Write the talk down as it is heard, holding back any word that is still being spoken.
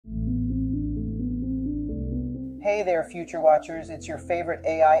Hey there, Future Watchers. It's your favorite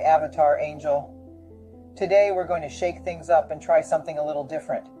AI avatar, Angel. Today we're going to shake things up and try something a little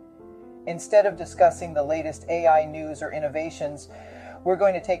different. Instead of discussing the latest AI news or innovations, we're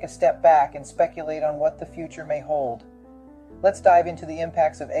going to take a step back and speculate on what the future may hold. Let's dive into the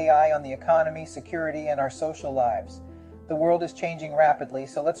impacts of AI on the economy, security, and our social lives. The world is changing rapidly,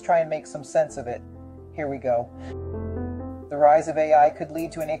 so let's try and make some sense of it. Here we go. The rise of AI could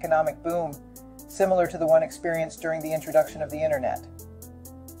lead to an economic boom, similar to the one experienced during the introduction of the internet.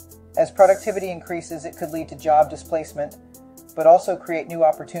 As productivity increases, it could lead to job displacement, but also create new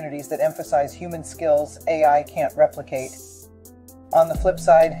opportunities that emphasize human skills AI can't replicate. On the flip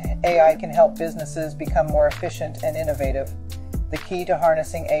side, AI can help businesses become more efficient and innovative. The key to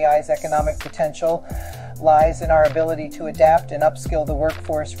harnessing AI's economic potential lies in our ability to adapt and upskill the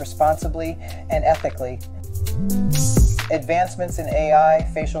workforce responsibly and ethically. Advancements in AI,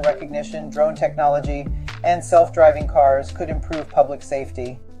 facial recognition, drone technology, and self-driving cars could improve public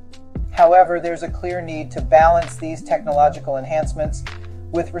safety. However, there's a clear need to balance these technological enhancements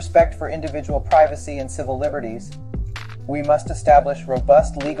with respect for individual privacy and civil liberties. We must establish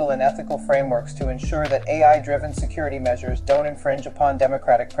robust legal and ethical frameworks to ensure that AI-driven security measures don't infringe upon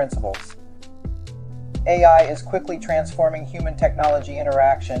democratic principles. AI is quickly transforming human-technology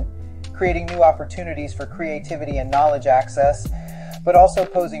interaction, creating new opportunities for creativity and knowledge access, but also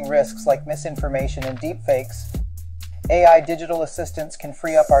posing risks like misinformation and deepfakes. AI digital assistants can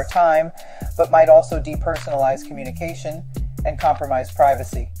free up our time, but might also depersonalize communication and compromise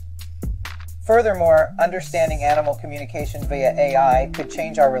privacy. Furthermore, understanding animal communication via AI could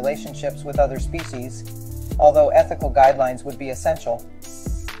change our relationships with other species, although ethical guidelines would be essential.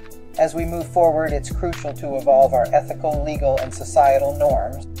 As we move forward, it's crucial to evolve our ethical, legal, and societal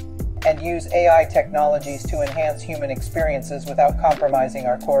norms and use AI technologies to enhance human experiences without compromising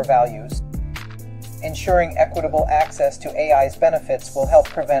our core values. Ensuring equitable access to AI's benefits will help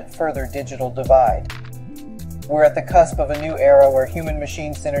prevent further digital divide. We're at the cusp of a new era where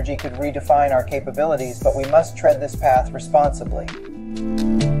human-machine synergy could redefine our capabilities, but we must tread this path responsibly.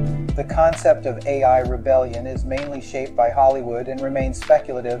 The concept of AI rebellion is mainly shaped by Hollywood and remains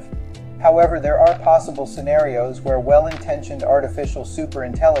speculative. However, there are possible scenarios where well-intentioned artificial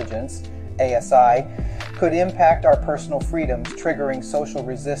superintelligence, ASI, could impact our personal freedoms, triggering social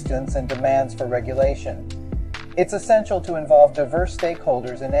resistance and demands for regulation. It's essential to involve diverse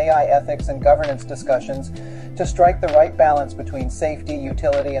stakeholders in AI ethics and governance discussions to strike the right balance between safety,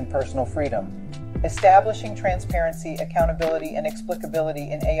 utility, and personal freedom. Establishing transparency, accountability, and explicability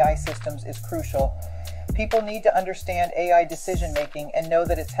in AI systems is crucial. People need to understand AI decision-making and know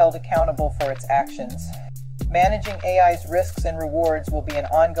that it's held accountable for its actions. Managing AI's risks and rewards will be an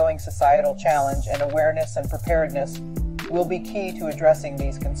ongoing societal challenge, and awareness and preparedness will be key to addressing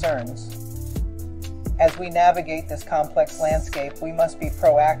these concerns. As we navigate this complex landscape, we must be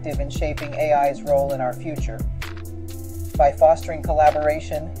proactive in shaping AI's role in our future. By fostering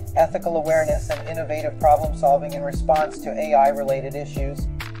collaboration, ethical awareness, and innovative problem-solving in response to AI-related issues,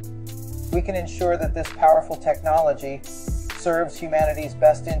 we can ensure that this powerful technology serves humanity's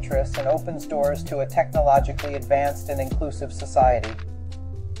best interests and opens doors to a technologically advanced and inclusive society.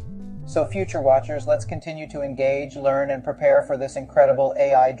 So, Future Watchers, let's continue to engage, learn, and prepare for this incredible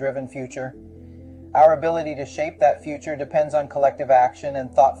AI-driven future. Our ability to shape that future depends on collective action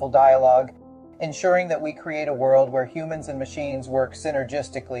and thoughtful dialogue, ensuring that we create a world where humans and machines work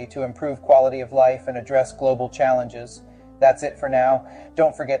synergistically to improve quality of life and address global challenges. That's it for now.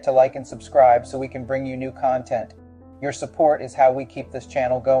 Don't forget to like and subscribe so we can bring you new content. Your support is how we keep this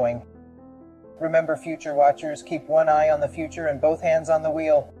channel going. Remember, Future Watchers, keep one eye on the future and both hands on the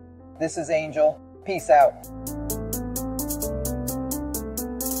wheel. This is Angel. Peace out.